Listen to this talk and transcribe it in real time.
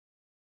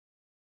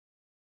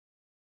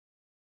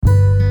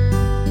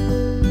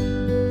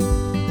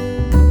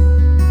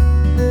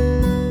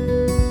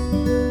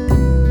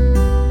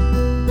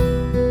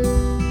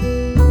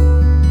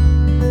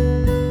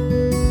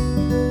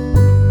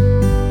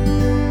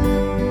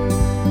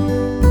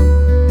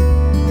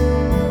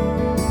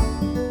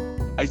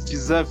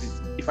deserve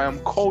it, if I am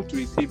called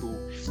to a table,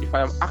 if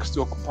I am asked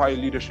to occupy a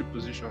leadership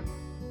position,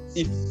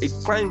 if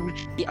a client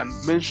reaches me and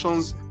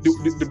mentions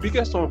the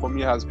biggest one for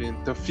me has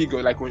been the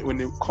figure, like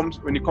when it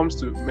comes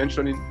to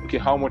mentioning, okay,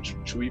 how much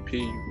should we pay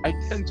you, I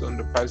tend to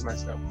underprice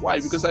myself. Why?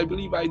 Because I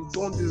believe I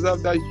don't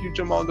deserve that huge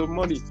amount of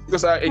money,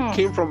 because I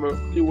came from a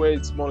place where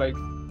it's more like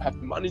I have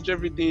to manage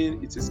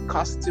everything. It's a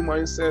scarcity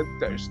mindset.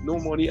 There is no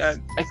money,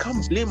 and I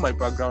can't blame my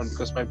background,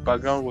 because my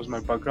background was my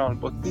background.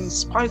 But in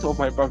spite of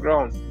my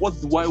background, what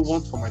do I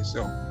want for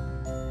myself?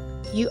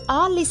 You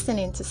are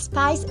listening to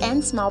Spice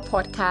and Smile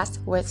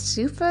podcast with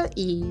Super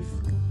Eve.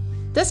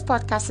 This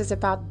podcast is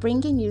about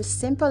bringing you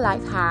simple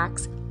life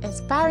hacks,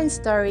 inspiring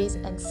stories,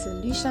 and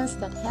solutions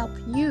that help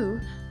you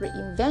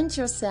reinvent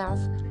yourself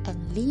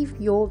and live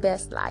your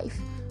best life.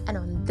 And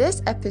on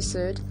this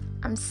episode,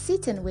 I'm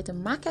sitting with a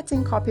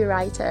marketing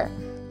copywriter,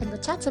 and we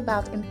chat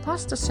about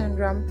imposter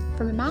syndrome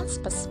from a man's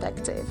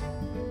perspective.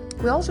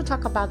 We also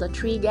talk about the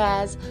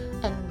triggers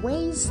and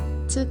ways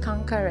to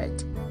conquer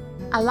it.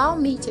 Allow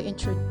me to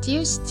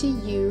introduce to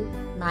you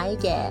my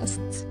guest.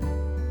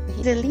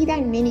 He's a leader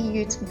in many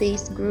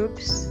youth-based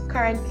groups,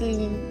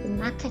 currently a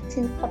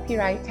marketing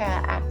copywriter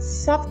at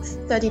Soft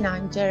Study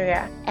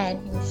Nigeria,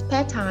 and in his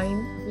spare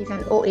time, he's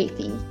an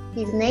OAP.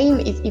 His name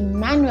is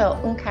Emmanuel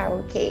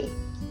Nkaroke.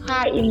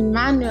 Hi,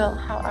 Emmanuel,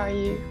 how are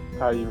you?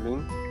 Hi,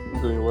 Evelyn.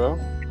 I'm doing well.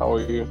 How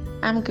are you?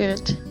 I'm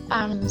good.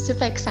 I'm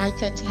super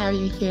excited to have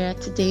you here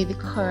today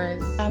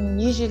because I'm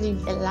usually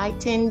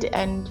enlightened,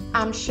 and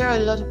I'm sure a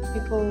lot of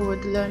people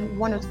would learn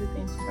one or two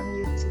things from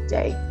you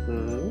today.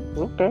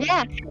 Okay.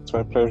 Yeah. It's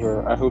my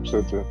pleasure. I hope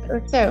so too.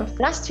 So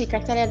last week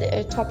I started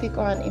a topic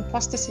on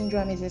imposter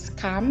syndrome is a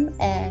scam,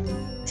 and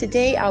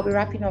today I'll be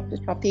wrapping up the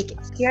topic.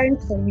 Hearing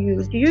from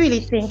you, do you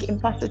really think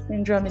imposter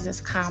syndrome is a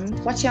scam?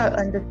 What's your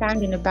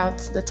understanding about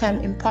the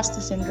term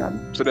imposter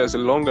syndrome? So there's a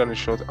long and a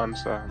short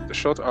answer. The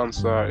short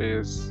answer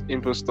is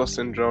imposter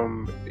syndrome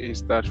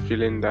is that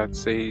feeling that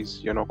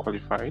says you're not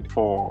qualified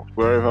for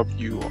wherever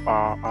you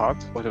are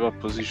at, whatever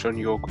position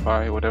you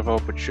occupy, whatever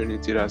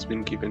opportunity that has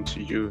been given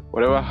to you,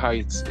 whatever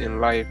heights in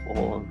life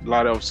or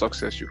ladder of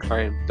success you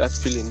climb. That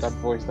feeling, that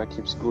voice that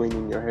keeps going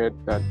in your head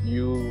that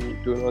you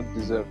do not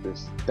deserve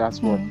this. That's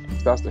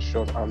the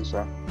short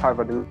answer.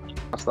 However, the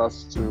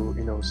starts to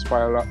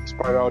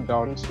spiral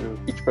down to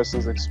each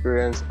person's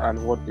experience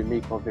and what they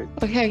make of it.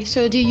 Okay,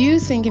 so do you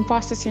think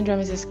imposter syndrome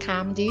is a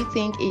scam? Do you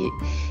think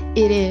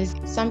it is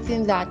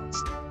something that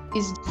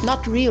is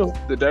not real?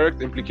 The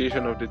direct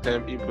implication of the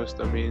term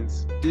imposter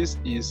means this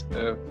is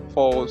a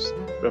false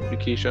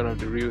replication of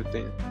the real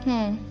thing.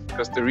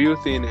 Because the real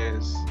thing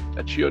is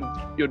that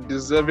you're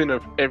deserving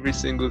of every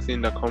single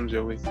thing that comes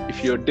your way.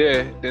 If you're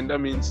there, then that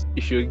means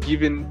if you're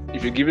given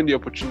the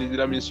opportunity,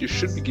 that means you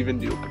should be given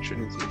the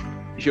opportunity.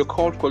 If you're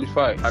called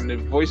qualified and the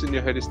voice in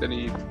your head is telling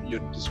you you're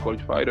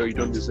disqualified or you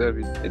don't deserve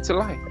it, it's a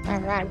lie. All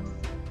right.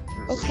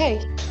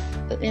 Okay.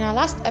 In our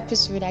last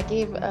episode, I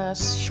gave a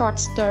short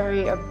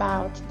story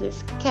about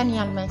this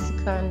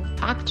Kenyan-Mexican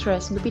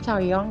actress, Lupita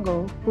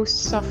Nyong'o, who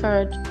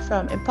suffered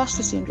from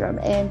imposter syndrome.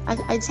 And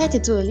I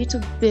decided to do a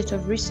little bit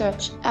of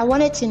research. I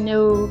wanted to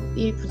know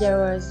if there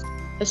was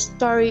a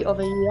story of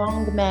a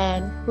young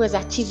man who has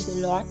achieved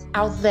a lot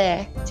out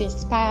there to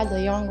inspire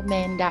the young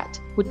men that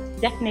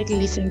would definitely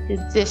listen to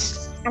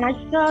this. And I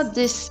saw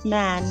this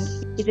man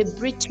is a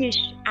British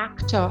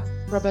actor,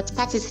 Robert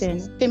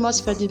Pattinson, famous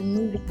for the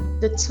movie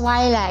The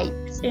Twilight.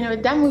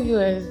 That movie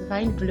was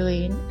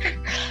mind-blowing.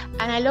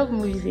 And I love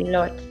movies a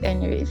lot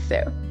anyway,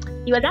 so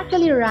he was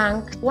actually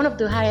ranked one of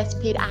the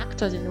highest paid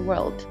actors in the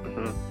world.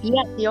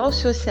 Yet he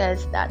also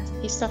says that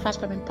he suffers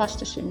from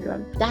imposter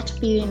syndrome. That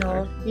feeling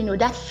of,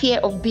 that fear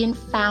of being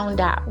found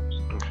out.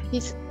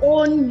 His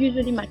own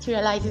usually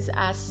materializes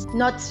as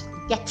not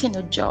getting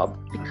a job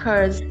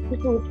because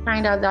people would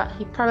find out that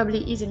he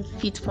probably isn't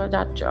fit for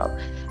that job.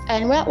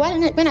 And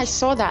when I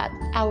saw that,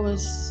 I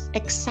was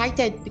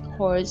excited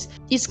because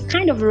it's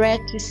kind of rare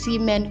to see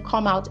men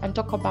come out and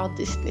talk about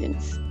these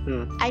things.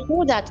 I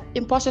know that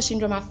imposter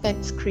syndrome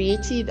affects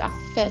creative,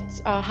 affects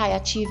high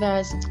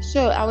achievers.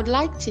 So I would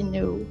like to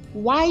know,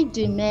 why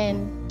do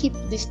men keep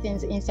these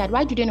things inside?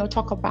 Why do they not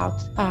talk about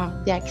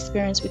their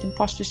experience with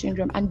imposter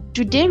syndrome? And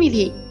do they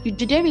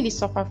really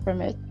suffer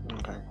from it?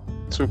 Okay.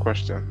 2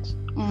 questions.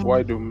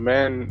 Why do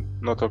men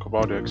not talk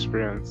about their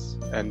experience,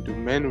 and do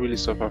men really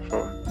suffer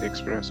from the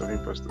experience of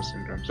imposter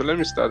syndrome? So let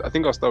me start. I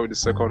think I'll start with the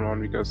second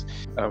one because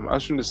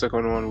answering the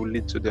second one will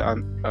lead to the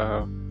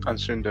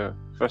answering the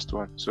first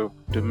one. So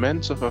do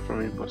men suffer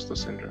from imposter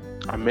syndrome?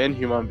 Are men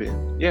human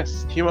beings?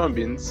 Yes, human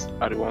beings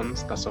are the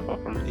ones that suffer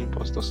from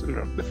imposter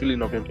syndrome, the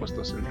feeling of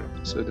imposter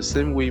syndrome. So the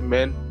same way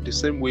women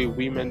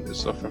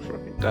suffer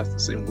from it, that's the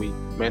same way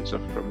men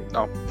suffer from it.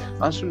 Now,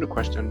 answering the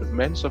question, do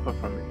men suffer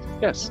from it?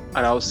 Yes,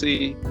 and I'll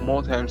say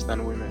more times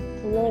than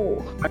women.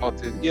 Whoa.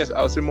 about it. Yes,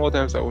 I'll say more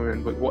times than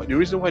women, but the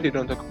reason why they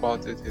don't talk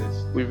about it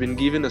is we've been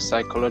given a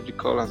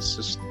psychological and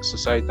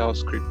societal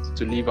script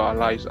to live our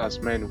lives as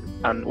men.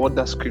 And what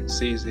that script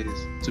says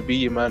is to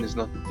be a man is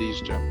not a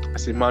day's job.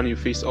 As a man, you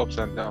face ups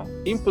and downs.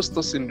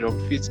 Imposter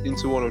syndrome fits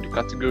into one of the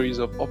categories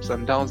of ups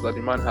and downs that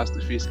the man has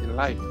to face in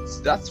life.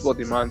 That's what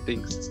the man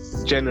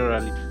thinks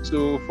generally.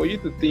 So for you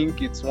to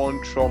think it's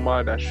one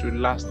trauma that should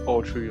last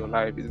all through your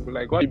life, it's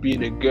like, why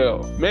being a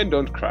girl? Men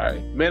don't cry.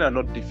 Men are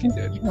not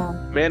defeated.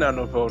 Men are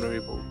not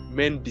vulnerable.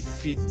 Men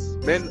defeat.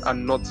 Men are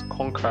not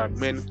conquered.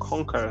 Men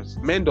conquerors.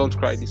 Men don't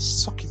cry. They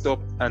suck it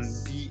up and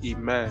be a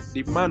man.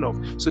 The man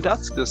of. So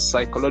that's the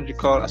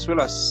psychological as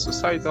well as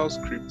societal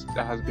script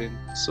that has been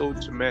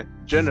sold to men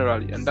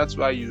generally, and that's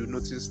why you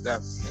notice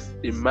that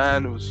the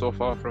man will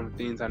suffer from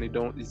things and he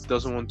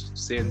doesn't want to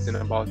say anything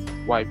about it.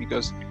 Why?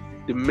 Because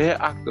the mere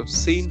act of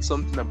saying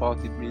something about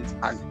it means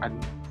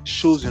and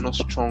shows you're not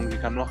strong, you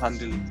cannot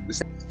handle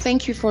it.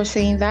 Thank you for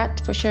saying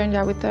that, for sharing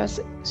that with us.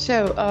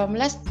 So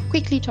let's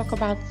quickly talk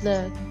about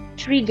the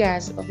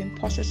triggers of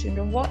imposter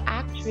syndrome. What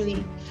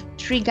actually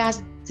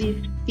triggers this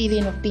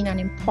feeling of being an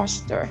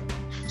imposter?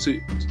 So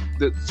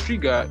the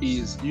trigger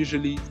is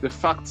usually the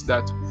fact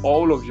that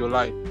all of your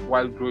life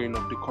while growing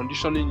up, the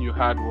conditioning you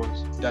had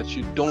was that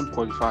you don't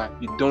qualify,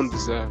 you don't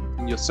deserve.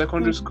 In your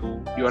secondary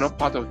school, you are not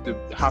part of the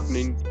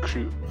happening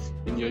crew.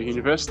 In your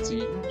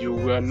university, you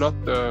were not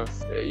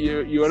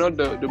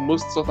the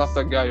most sought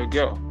after guy or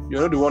girl.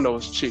 You're not the one that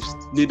was chased.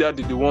 Neither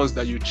did the ones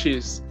that you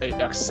chase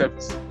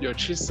accept your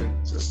chasing.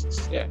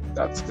 So yeah,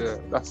 that's the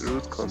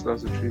root cause.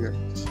 That's the trigger.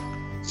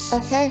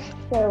 Okay,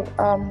 so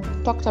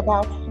talked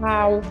about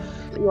how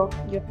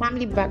your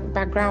family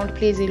background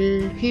plays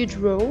a huge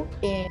role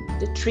in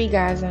the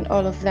triggers and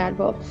all of that.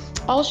 But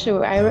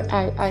also,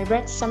 I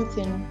read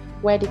something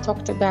where they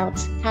talked about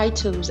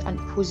titles and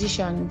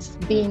positions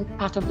being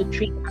part of the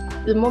trigger.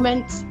 The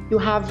moment you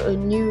have a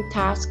new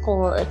task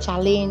or a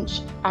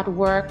challenge at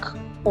work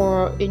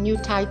or a new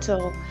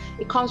title,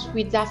 it comes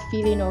with that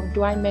feeling of,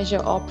 do I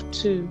measure up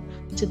to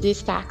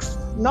this task?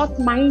 Not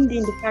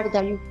minding the fact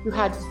that you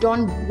had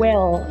done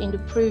well in the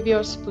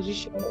previous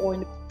position or in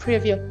the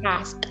previous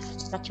task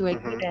that you were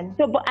given.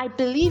 So, but I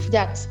believe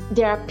that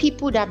there are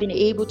people that have been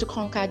able to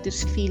conquer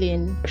this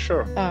feeling.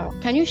 Sure.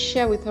 Can you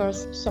share with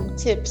us some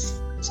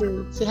tips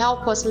to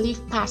help us live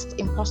past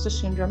imposter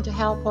syndrome, to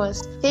help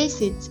us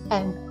face it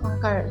and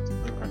conquer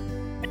it? Okay.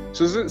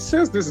 So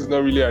since this is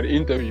not really an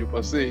interview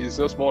per se, it's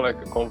just more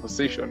like a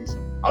conversation.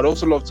 I'd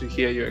also love to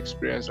hear your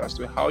experience as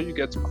to how you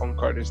get to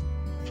conquer this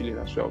feeling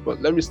as well.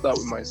 But let me start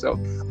with myself.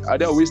 Are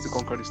there ways to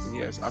conquer this thing?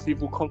 Yes. Are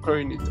people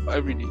conquering it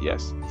every day?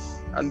 Yes.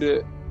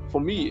 And for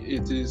me,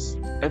 it is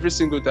every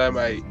single time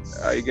I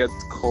get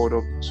called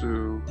up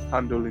to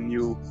handle a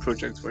new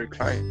project for a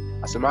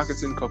client. As a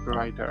marketing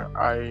copywriter,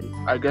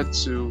 I get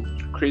to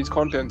create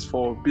content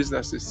for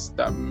businesses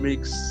that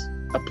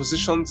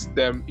positions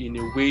them in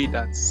a way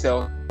that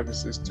sells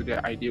services to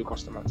their ideal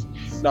customers.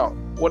 Now,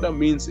 what that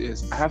means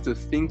is I have to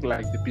think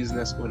like the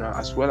business owner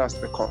as well as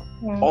the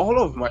customer. All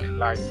of my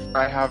life,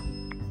 I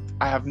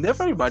have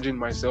never imagined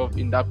myself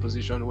in that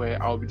position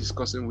where I'll be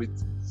discussing with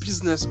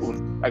business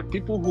owners, like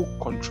people who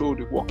control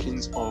the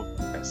workings of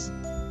business,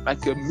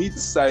 like a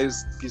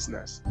mid-sized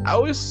business. I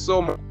always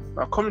saw myself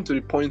coming to the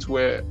point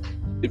where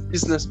a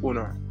business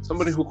owner,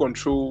 somebody who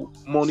control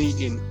money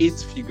in 8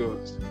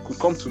 figures, could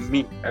come to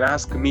me and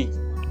ask me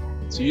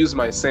to use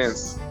my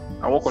sense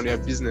and work on their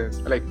business.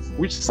 Like,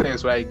 which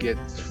sense will I get?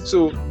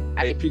 So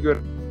I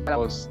figured I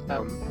was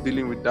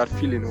dealing with that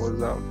feeling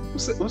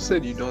was who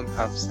said you don't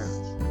have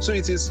sense? So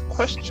it is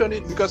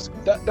questioning, because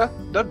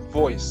that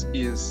voice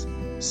is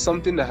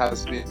something that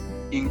has been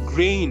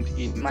ingrained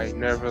in my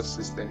nervous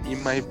system,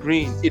 in my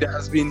brain. It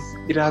has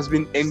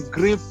been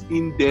engraved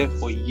in there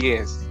for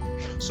years.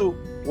 So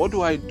what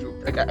do I do?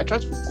 Like I try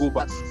to go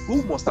back.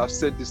 Who must have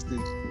said this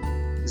thing?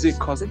 Is it a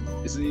cousin?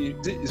 Is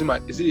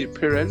it a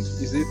parent?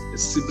 Is it a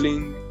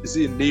sibling? Is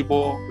it a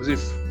neighbor? Is it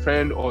a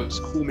friend or a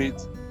schoolmate?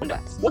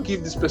 What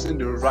gave this person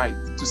the right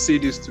to say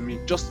this to me?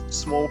 Just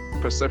small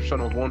perception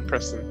of one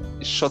person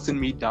is shutting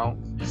me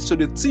down. So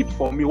the tip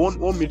for me, one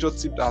major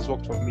tip that has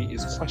worked for me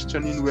is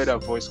questioning where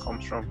that voice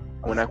comes from.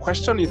 And when I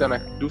question it and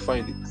I do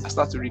find it, I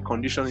start to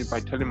recondition it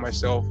by telling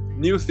myself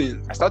new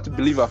things. I start to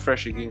believe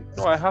afresh again.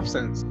 No, I have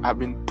sense. I've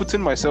been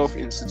putting myself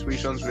in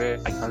situations where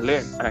I can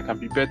learn and I can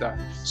be better.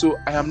 So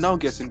I am now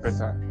getting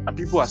better. And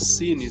people are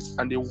seeing it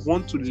and they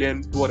want to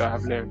learn what I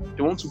have learned.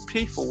 They want to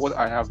pay for what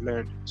I have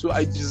learned. So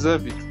I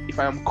deserve it. If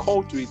I am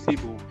called to a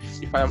table,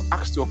 if I am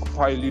asked to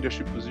occupy a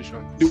leadership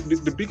position,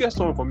 the biggest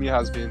one for me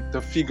has been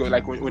the figure.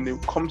 Like when it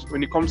comes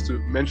to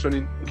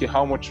mentioning, okay,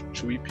 how much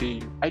should we pay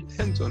you? I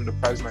tend to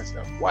underprice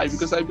myself. Why?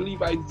 Because I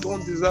believe I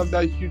don't deserve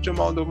that huge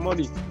amount of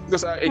money.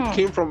 Because it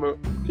came from a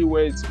family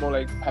where it's more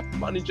like I have to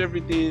manage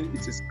everything.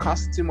 It's a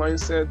scarcity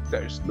mindset.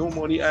 There is no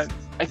money, and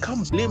I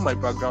can't blame my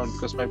background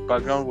because my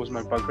background was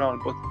my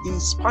background. But in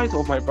spite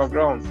of my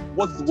background,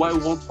 what do I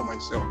want for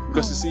myself?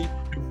 Because you see,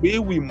 the way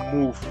we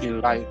move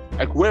in life,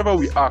 like wherever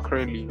we are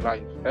currently in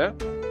life,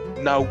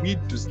 now we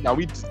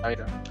decide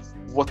that.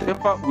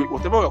 whatever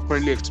we're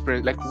currently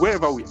experiencing, like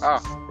wherever we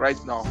are right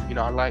now in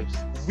our lives,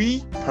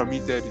 we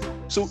permitted it.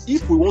 So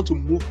if we want to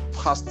move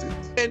past it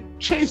and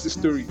change the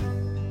story,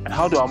 and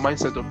how do our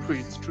mindset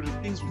operate? Through the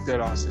things we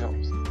tell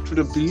ourselves,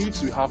 through the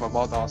beliefs we have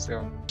about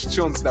ourselves,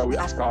 questions that we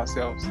ask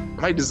ourselves.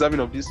 Am I deserving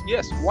of this?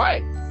 Yes.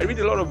 Why? I read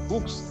a lot of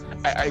books.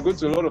 I go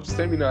to a lot of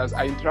seminars.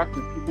 I interact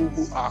with people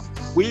who are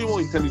way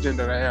more intelligent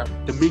than I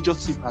am. The major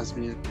tip has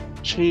been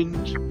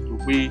change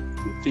the way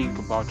you think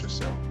about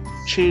yourself.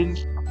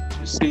 Change what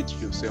you say to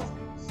yourself.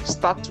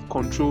 Start to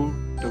control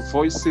the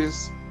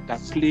voices that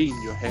play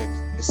in your head,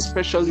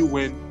 especially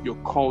when you're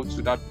called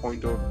to that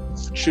point of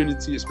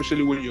opportunity,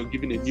 especially when you're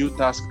given a new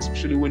task,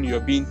 especially when you're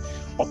being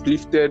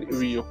uplifted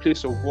in your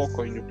place of work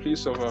or in your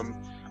place of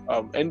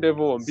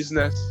endeavor or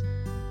business.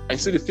 And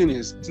so the thing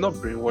is, it's not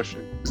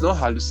brainwashing, it's not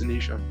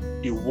hallucination,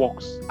 it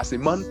works. As a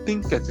man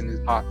thinketh in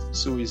his heart,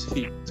 so is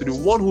he. To the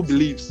one who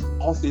believes,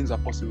 all things are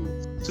possible.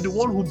 To the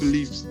one who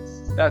believes,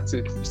 that's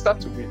it. You start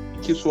to win.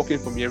 It keeps working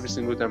for me every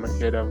single time I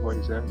hear that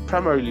voice.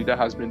 Primarily, that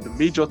has been the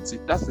major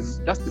tip. That's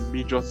the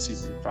major tip,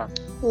 in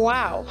fact.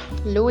 Wow,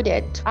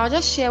 loaded. I'll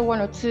just share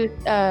one or two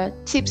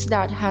tips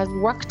that has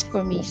worked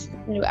for me.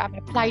 I've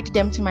applied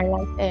them to my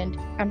life and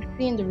I'm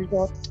seeing the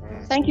results.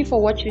 Thank you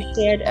for what you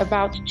shared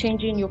about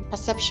changing your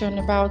perception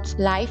about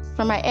life.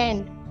 From my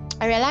end,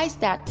 I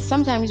realized that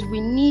sometimes we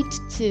need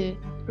to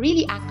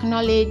really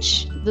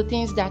acknowledge the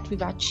things that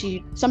we've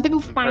achieved. Some people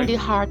find it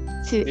hard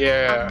to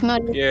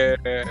acknowledge this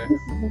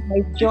is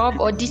my job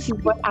or this is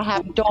what I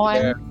have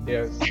done.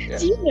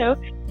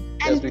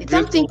 And it's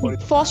something to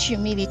force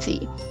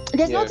humility.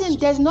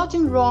 There's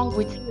nothing wrong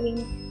with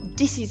saying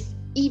this is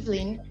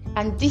Evelyn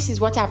and this is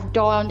what I've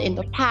done in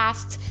the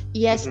past.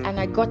 Yes, and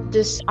I got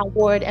this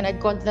award and I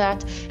got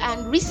that.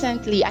 And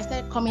recently I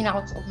started coming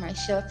out of my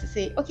shell to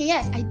say, okay,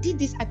 yes, I did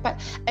this.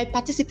 I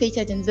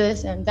participated in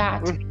this and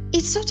that.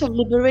 It sort of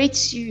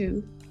liberates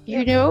you,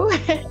 you know?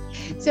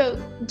 So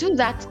do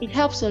that. It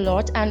helps a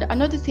lot. And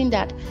another thing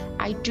that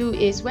I do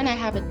is when I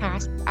have a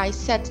task, I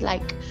set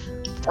like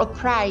a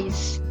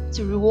prize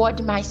to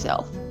reward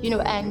myself,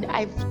 and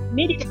I've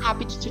made it a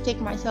habit to take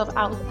myself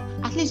out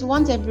at least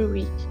once every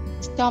week.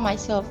 Tell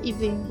myself,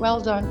 Evelyn,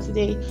 well done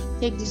today,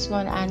 take this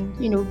one and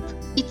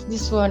eat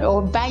this one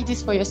or buy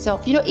this for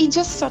yourself. It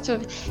just sort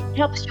of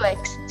helps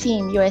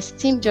your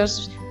esteem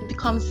just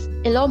becomes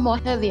a lot more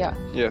healthier.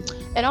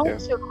 And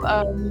also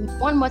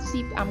one more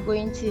tip I'm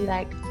going to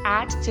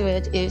add to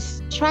it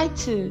is try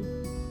to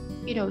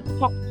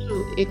talk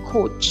to a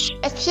coach.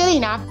 Especially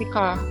in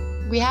Africa,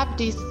 we have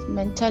this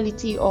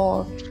mentality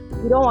of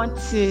we don't want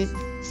to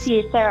see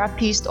a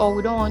therapist or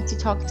we don't want to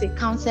talk to a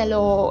counselor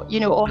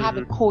or have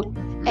a coach.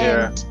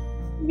 And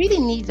you really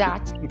need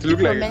that. To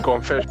look like a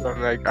confession,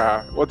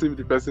 what if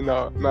the person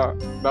now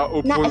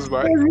opens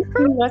by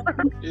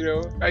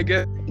I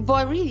guess.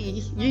 But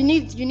really, you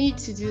need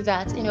to do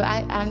that.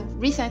 And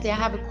recently I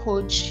have a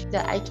coach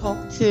that I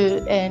talk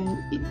to, and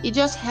it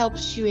just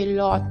helps you a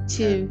lot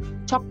to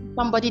talk to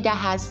somebody that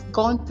has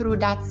gone through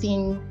that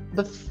thing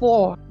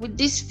before. With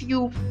these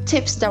few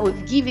tips that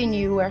we've given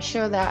you, we're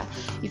sure that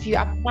if you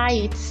apply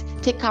it,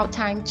 take out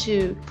time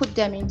to put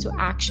them into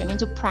action,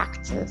 into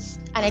practice,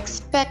 and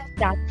expect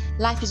that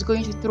life is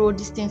going to throw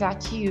these things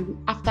at you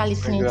after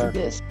listening to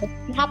this.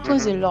 It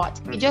happens a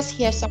lot. You just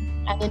hear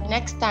something, and then the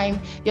next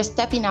time you're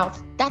stepping out,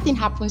 that thing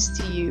happens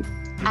to you.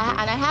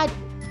 I had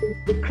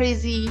a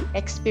crazy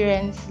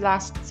experience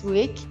last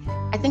week.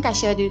 I think I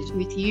shared it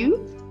with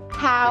you.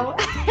 How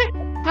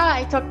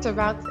I talked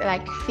about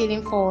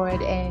feeling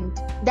forward, and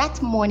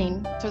that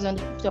morning, it was on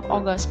the 5th of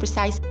August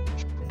precisely,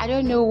 I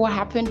don't know what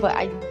happened, but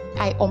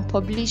I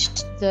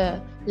unpublished the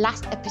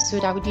last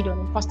episode that we did on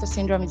imposter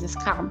syndrome is a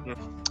scam.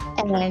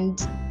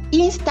 And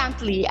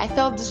instantly I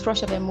felt this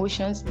rush of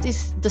emotions,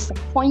 this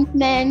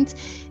disappointment,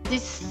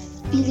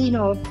 this feeling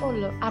of, oh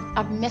look,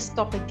 I've messed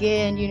up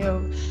again,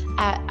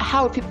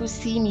 how people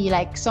see me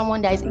like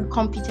someone that is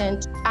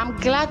incompetent. I'm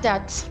glad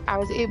that I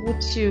was able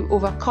to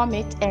overcome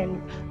it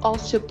and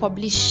also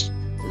publish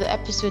the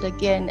episode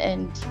again,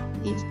 and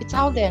it's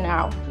out there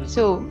now.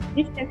 So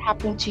this can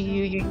happen to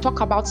you. You talk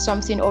about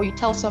something or you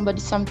tell somebody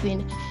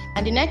something,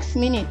 and the next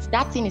minute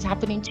that thing is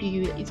happening to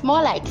you. It's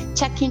more like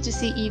checking to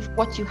see if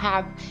what you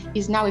have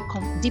is now a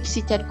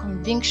deep-seated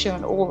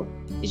conviction or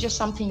it's just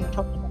something you're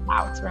talking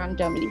about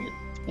randomly.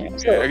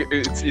 It's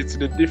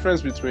the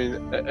difference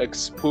between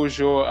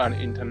exposure and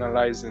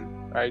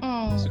internalizing, right?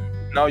 So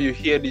now you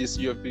hear this,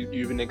 you've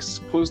been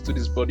exposed to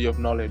this body of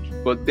knowledge,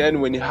 but then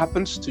when it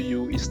happens to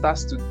you, it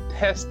starts to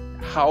test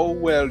how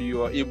well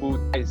you are able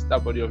to test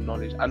that body of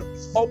knowledge, and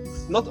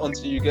not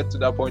until you get to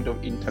that point of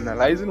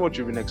internalizing what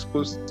you've been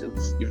exposed to,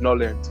 you've not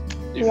learned.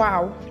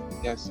 Wow.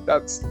 Yes,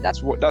 that's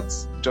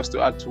just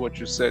to add to what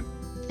you said.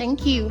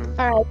 Thank you.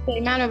 All right, so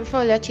Emmanuel,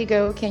 before I let you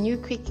go, can you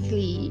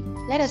quickly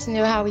let us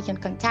know how we can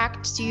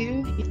contact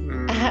you?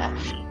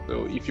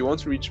 So if you want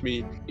to reach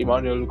me,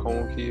 Emmanuel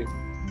Lukonwoke,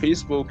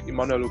 Facebook,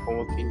 Emmanuel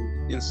Lukonwoke,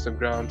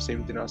 Instagram,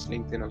 same thing as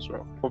LinkedIn as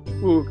well. For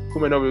people who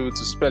may not be able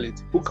to spell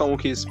it,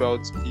 Lukonwoke is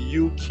spelled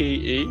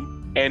Ukanwoke.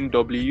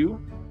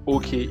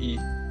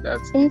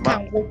 That's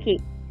Ukanwoke.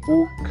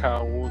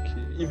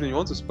 Okay. Even you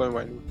want to spoil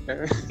my name.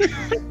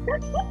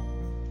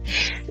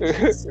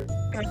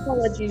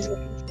 Apologies.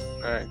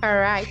 Alright. All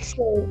right.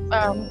 So,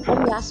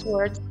 one last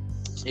word.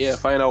 Yeah,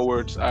 final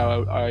words.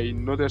 I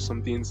noticed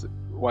some things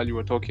while you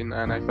were talking,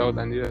 and I felt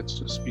I needed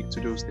to speak to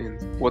those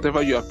things.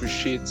 Whatever you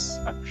appreciate.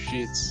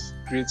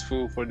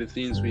 Grateful for the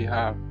things we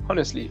have.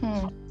 Honestly,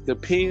 the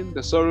pain,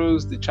 the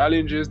sorrows, the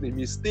challenges, the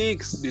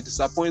mistakes, the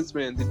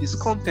disappointment, the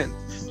discontent,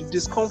 the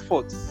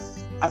discomfort.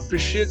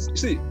 Appreciate.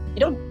 See,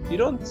 you're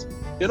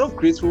not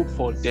grateful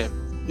for them.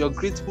 You're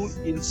grateful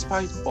in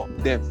spite of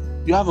them.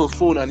 You have a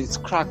phone and it's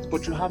cracked,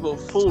 but you have a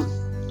phone.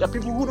 There are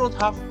people who don't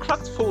have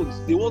cracked phones.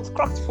 They want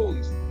cracked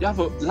phones. You have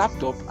a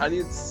laptop and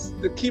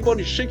the keyboard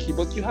is shaky,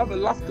 but you have a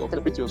laptop.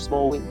 Celebrate your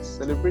small wins.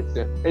 Celebrate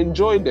them.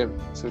 Enjoy them.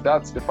 So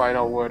that's the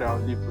final word I'll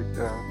leave with.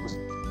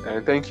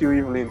 Thank you,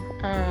 Evelyn.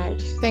 All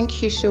right.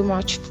 Thank you so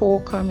much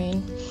for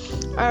coming.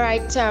 All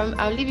right.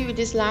 I'll leave you with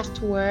this last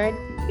word.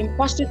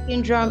 Imposter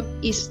syndrome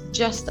is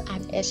just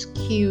an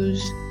excuse.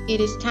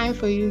 It is time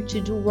for you to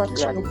do what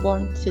you're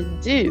born to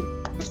do.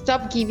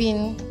 Stop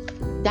giving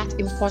that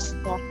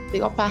imposter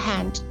the upper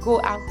hand.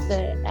 Go out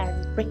there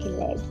and break a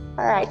leg.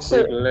 All right.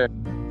 So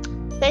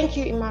thank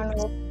you,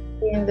 Emmanuel,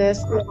 for doing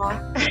this.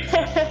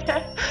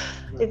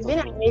 It's been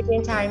an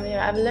amazing time.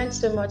 I've learned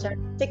so much.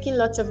 I'm taking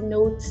lots of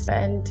notes,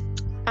 and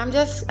I'm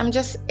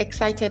just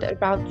excited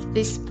about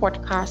this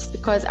podcast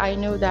because I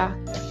know that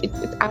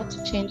it's out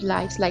to change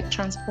lives, like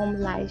transform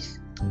lives.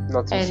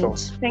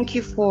 Thank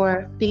you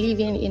for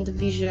believing in the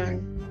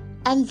vision.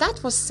 And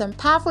that was some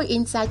powerful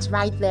insights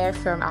right there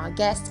from our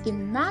guest,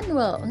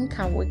 Emmanuel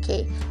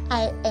Nkanwoke.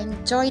 I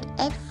enjoyed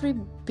every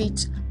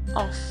bit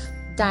of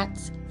that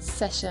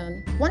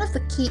session. One of the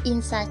key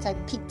insights I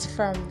picked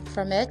from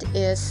it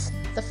is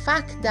the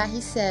fact that he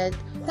said,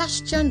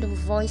 question the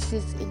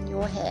voices in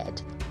your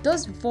head.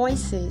 Those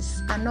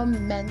voices are not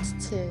meant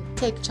to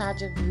take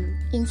charge of you.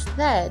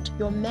 Instead,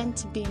 you're meant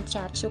to be in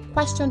charge. So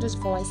question those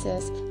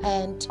voices.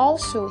 And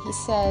also, he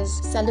says,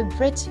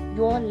 celebrate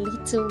your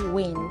little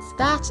wins.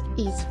 That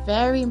is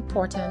very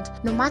important.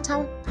 No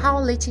matter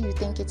how little you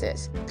think it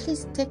is,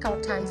 please take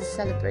out time to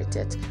celebrate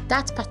it.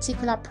 That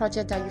particular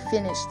project that you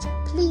finished,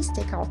 please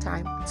take out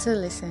time to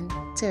listen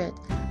to it.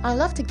 I'd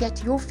love to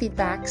get your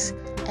feedbacks,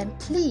 and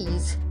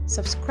please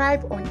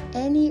subscribe on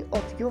any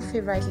of your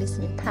favorite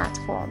listening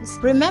platforms.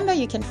 Remember,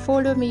 you can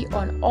follow me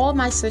on all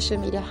my social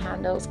media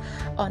handles.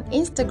 On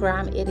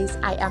Instagram, it is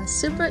I am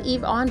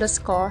supereve_. I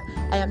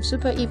am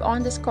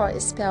supereve_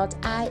 is spelled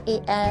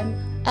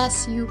IAMSUPEREVE_.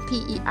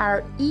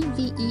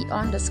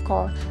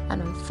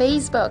 And on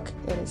Facebook,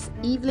 it is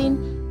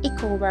Evelyn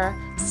Ikoba.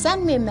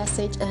 Send me a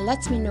message and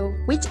let me know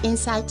which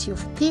insight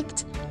you've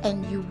picked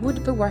and you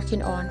would be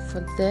working on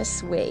for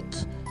this week.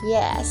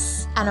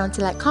 Yes, and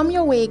until I come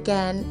your way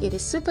again, it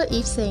is Super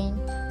Eve saying,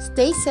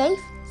 stay safe,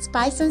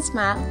 spice and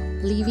smile,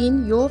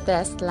 living your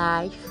best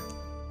life.